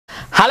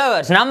Hello,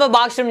 நம்ம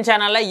பாக்ஸ்ட்ரீம்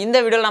சேனல்ல இந்த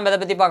வீடியோல நம்ம எதை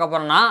பத்தி பார்க்க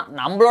போறோம்னா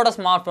நம்மளோட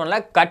ஸ்மார்ட் போன்ல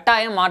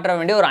கட்டாயம் மாற்ற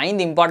வேண்டிய ஒரு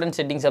 5 இம்பார்ட்டன்ட்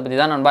செட்டிங்ஸ் பத்தி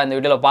தான் நம்ம இந்த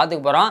வீடியோல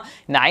பார்த்துக்க போறோம்.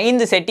 இந்த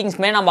 5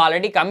 செட்டிங்ஸ்மே நம்ம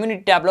ஆல்ரெடி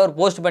கம்யூனிட்டி டாப்ல ஒரு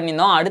போஸ்ட்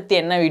பண்ணிருந்தோம். அடுத்து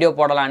என்ன வீடியோ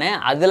போடலாம்னு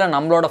அதுல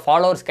நம்மளோட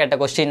ஃபாலோவர்ஸ்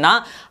கேட்ட क्वेश्चन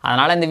தான்.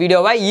 அதனால இந்த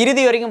வீடியோவை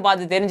இறுதி வரைக்கும்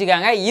பார்த்து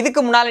தெரிஞ்சுக்கங்க.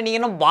 இதுக்கு முன்னால நீங்க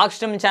இன்னும்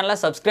பாக்ஸ்ட்ரீம் சேனலை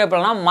சப்ஸ்கிரைப்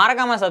பண்ணலாம்.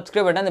 மறக்காம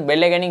சப்ஸ்கிரைப் பண்ணி அந்த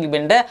பெல் ஐகானை கிளிக்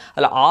பண்ணிட்டு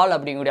அதுல ஆல்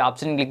அப்படிங்கற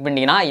ஆப்ஷன் கிளிக்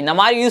பண்ணிட்டீங்கன்னா இந்த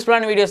மாதிரி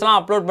யூஸ்ஃபுல்லான வீடியோஸ்லாம்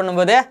அப்லோட்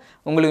பண்ணும்போது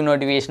உங்களுக்கு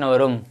நோட்டிஃபிகேஷன்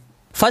வரும்.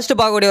 ஃபர்ஸ்ட்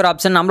பார்க்கக்கூடிய ஒரு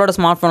ஆப்ஷன் நம்மளோட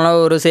ஸ்மார்ட் ஃபோனில்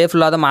ஒரு சேஃப்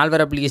இல்லாத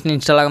மால்வேர் அப்ளிகேஷன்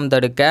இன்ஸ்டால் ஆகாம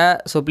தடுக்க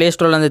ப்ளே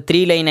ஸ்டோரில் அந்த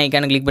 3 லைன்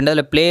ஐக்கானை கிளிக் பண்ணிட்டு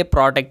அதில் ப்ளே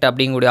ப்ராடக்ட்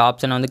அப்படிங்கக்கூடிய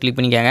ஆப்ஷனை வந்து கிளிக்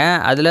பண்ணிக்கோங்க.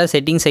 அதில்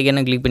செட்டிங்ஸ்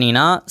ஐக்கானை கிளிக்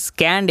பண்ணிங்கன்னா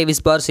ஸ்கேன்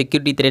டெவிஸ் பார்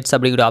செக்யூரிட்டி த்ரெட்ஸ்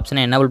அப்படிங்கிற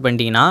ஆப்ஷனை எனேபிள்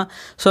பண்ணிட்டீங்கன்னா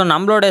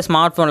நம்மளோட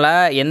ஸ்மார்ட் ஃபோனில்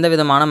எந்த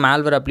விதமான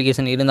மால்வேர்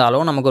அப்ளிகேஷன்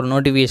இருந்தாலும் நமக்கு ஒரு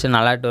நோட்டிஃபிகேஷன்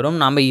அலர்ட் வரும்.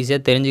 நம்ம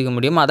ஈஸியாக தெரிஞ்சிக்க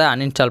முடியும். அதை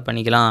அன்இன்ஸ்டால்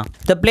பண்ணிக்கலாம்.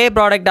 இந்த ப்ளே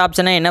ப்ராடக்ட்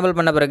ஆப்ஷனை எனேபிள்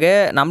பண்ண பிறகு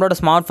நம்மளோட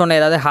ஸ்மார்ட் ஃபோனில்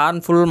ஏதாவது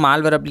ஹார்ம்ஃபுல்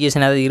மால்வேர்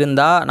அப்ளிகேஷன் ஏதாவது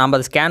இருந்தால் நம்ம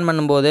அதை ஸ்கேன்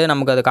பண்ணும்போது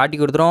நமக்கு அதை காட்டி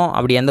கொடுத்துரும்.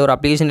 அப்படி எந்த ஒரு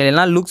அப்ளிகேஷன் இல்லைன்னா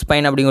லுக்ஸ்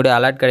பைன் அப்படிங்கிற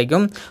அலர்ட்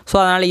கிடைக்கும். ஸோ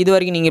அதனால் இது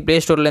வரைக்கும் நீங்கள் ப்ளே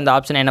ஸ்டோரில் இந்த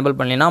ஆப்ஷனை எனேபிள்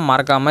பண்ணலைன்னா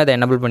மறக்காமல் இதை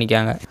எனேபிள்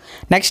பண்ணிக்காங்க.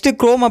 நெக்ஸ்ட்டு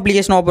க்ரோம்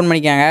அப்ளிகேஷன் ஓப்பன்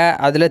பண்ணிக்காங்க.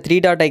 அதில் 3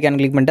 டாட் ஐக்கான்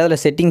கிளிக் பண்ணிட்டு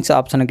அதில் செட்டிங்ஸ்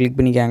ஆப்ஷனை கிளிக்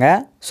பண்ணிக்காங்க.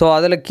 ஸோ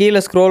அதில் கீழே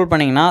ஸ்க்ரோல்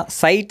பண்ணிங்கன்னா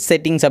சைட்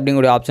செட்டிங்ஸ்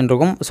அப்படிங்கிற ஆப்ஷன்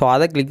இருக்கும். ஸோ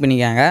அதை கிளிக்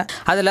பண்ணிக்காங்க.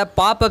 அதில்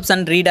பாப்அப்ஸ்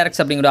அண்ட்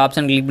ரீடைரக்ட்ஸ் அப்படிங்கிற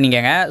ஆப்ஷன் கிளிக்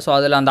பண்ணிக்காங்க. ஸோ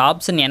அதில் அந்த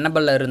ஆப்ஷன்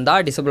எனேபிள்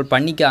இருந்தால் டிசேபிள்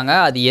பண்ணிக்காங்க.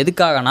 அது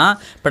எதுக்காகனா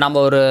இப்போ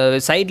நம்ம ஒரு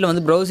சைட்டில்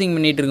வந்து ப்ரௌசிங்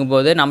பண்ணிட்டு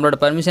இருக்கும்போது நம்மளோட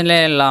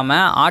பர்மிஷன்லேயே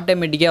இல்லாமல்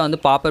ஆட்டோமேட்டிக்காக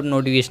வந்து பாப்அப்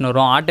நோட்டிஃபிகேஷன்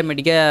வரும்.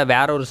 ஆட்டோமேட்டிக்காக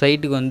வேறு ஒரு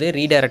சைட்டுக்கு வந்து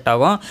ரீடைரக்ட்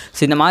ஆகும்.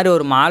 ஸோ இந்த மாதிரி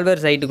ஒரு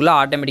மால்வேர் சைட்டுக்குள்ளே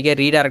ஆட்டோமேட்டிக்காக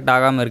ரீடைரக்ட்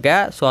ஆகாமல் இருக்க.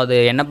 ஸோ அது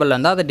எனேபிள்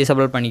இருந்தால் அதை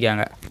டிசேபிள்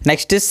பண்ணிக்காங்க.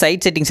 நெக்ஸ்ட்டு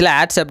சைட் செட்டிங்ஸில்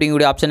ஆட்ஸ்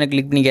அப்படிங்கிற ஆப்ஷனை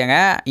கிளிக் பண்ணிக்காங்க.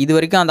 இது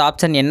வரைக்கும் அந்த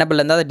ஆப்ஷன் எனேபிள்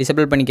இருந்தால் அதை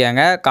டிசேபிள்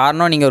பண்ணிக்காங்க.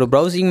 காரணம் நீங்கள் ஒரு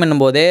ப்ரௌசிங்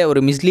பண்ணும்போதே ஒரு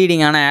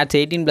மிஸ்லீடிங்கான ஆட்ஸ்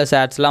 18+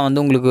 ஆட்ஸ்லாம் வந்து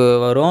உங்களுக்கு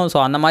வரும். ஸோ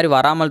அந்த மாதிரி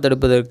வராமல்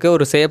தடுப்பதற்கு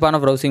ஒரு சேஃபான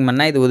ப்ரௌசிங்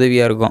பண்ணால் இது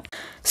உதவியாக இருக்கும்.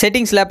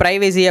 செட்டிங்ஸில்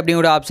ப்ரைவேசி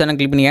அப்படிங்கிற ஆப்ஷனை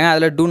கிளிக் பண்ணிக்காங்க.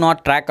 அதில் டூ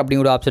நாட் ட்ராக்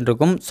அப்படிங்கிற ஆப்ஷன்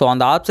இருக்கும். ஸோ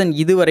அந்த ஆப்ஷன்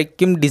இது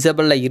வரைக்கும்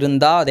டிசேபிளில்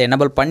இருந்தால் அதை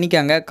எனேபிள்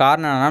பண்ணிக்காங்க.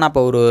 காரணம் என்னன்னா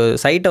இப்போ ஒரு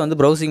சைட்டை வந்து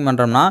ப்ரௌசிங்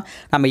பண்ணுறோம்னா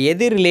நம்ம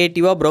எது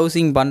ரிலேட்டிவாக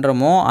ப்ரௌசிங்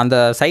பண்ணுறோமோ அந்த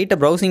சைட்டை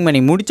ப்ரௌசிங்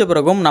பண்ணி முடித்த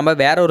பிறகும் நம்ம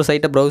வேற ஒரு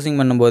சைட்டை ப்ரௌசிங்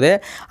பண்ணும்போது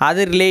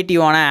அது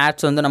ரிலேட்டிவான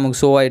ஆட்ஸ் வந்து நமக்கு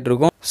ஷோ ஆகிட்டு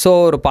இருக்கும். ஸோ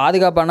ஒரு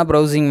பாதுகாப்பான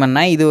ப்ரௌசிங்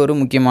பண்ணால் இது ஒரு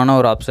முக்கியமான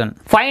ஒரு ஆப்ஷன்.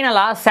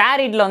 ஃபைனலாக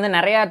ஷேரிட்டில் வந்து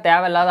நிறையா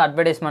தேவையில்லாத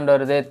அட்வர்டைஸ்மெண்ட்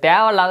வருது,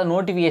 தேவையில்லாத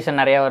நோட்டிஃபிகேஷன்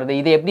நிறையா வருது.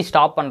 இது எப்படி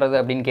ஸ்டாப் பண்ணுறது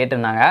அப்படின்னு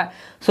கேட்டிருந்தாங்க.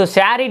 ஸோ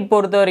ஷேரிட்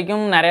பொறுத்த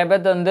வரைக்கும் நிறைய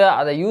பேர் வந்து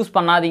அதை யூஸ்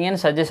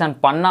பண்ணாதீங்கன்னு சஜஷன்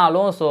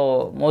பண்ணாலும் ஸோ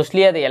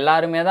மோஸ்ட்லி அது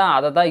எல்லாருமே தான்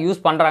அதை தான் யூஸ்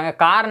பண்ணுறாங்க.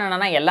 காரணம்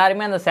என்னென்னா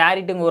எல்லாருமே அந்த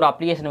ஷேரிட்டுங்க ஒரு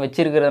அப்ளிகேஷன்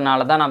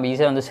வச்சிருக்கிறதுனால தான் நம்ம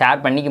ஈஸியாக வந்து ஷேர்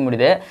பண்ணிக்க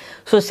முடியுது.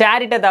 ஸோ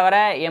ஷேரிட்டை தவிர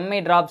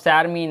எம்ஐ ட்ராப்,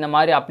 ஷேர்மி இந்த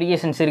மாதிரி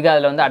அப்ளிகேஷன்ஸ் இருக்குது.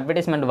 அதில் வந்து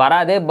அட்வர்டைஸ்மெண்ட்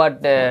வராது.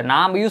 பட்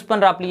நாம் யூஸ்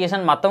பண்ணுற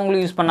அப்ளிகேஷன்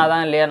மற்றவங்களும் யூஸ்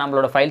பண்ணாதான் இல்லையா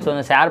நம்மளோட ஃபைல்ஸ்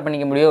வந்து ஷேர்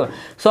பண்ணிக்க முடியும்.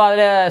 ஸோ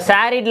அதில்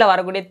ஷேரிட்டில்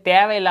வரக்கூடிய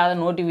தேவையில்லாத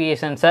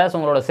நோட்டிஃபிகேஷன்ஸை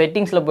உங்களோட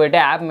செட்டிங்ஸில் போய்ட்டு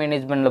ஆப்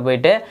மேனேஜ்மெண்ட்டில்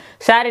போய்ட்டு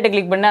ஷேரிட்டை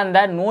கிளிக் பண்ணி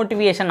அந்த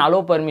நோட்டிஃபிகேஷன் அலோ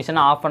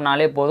பர்மிஷனை ஆஃப்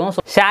பண்ணாலே போதும்.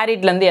 ஸோ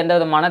ஷேரிட்லேருந்து எந்த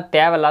விதமான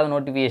தேவையில்லாத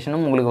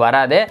நோட்டிஃபிகேஷனும் உங்களுக்கு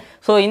வராது.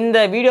 ஸோ இந்த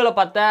வீடியோவில்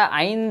பார்த்த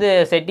 5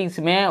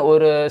 செட்டிங்ஸுமே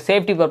ஒரு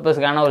சேஃப்டி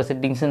பர்பஸ்க்கான ஒரு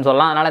செட்டிங்ஸ்னு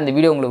சொல்லலாம். அதனால் இந்த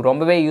வீடியோ உங்களுக்கு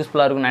ரொம்பவே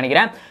யூஸ்ஃபுல்லாக இருக்கும்னு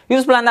நினைக்கிறேன்.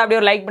 யூஸ்ஃபுல்லாக இருந்தால்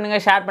அப்படியே ஒரு லைக்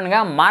பண்ணுங்கள், ஷேர்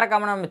பண்ணுங்கள்.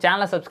 மறக்காமல் நம்ம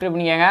சேனலை சப்ஸ்கிரைப்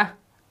பண்ணிக்கோங்க.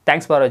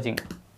 தேங்க்ஸ் ஃபார் வாட்சிங்.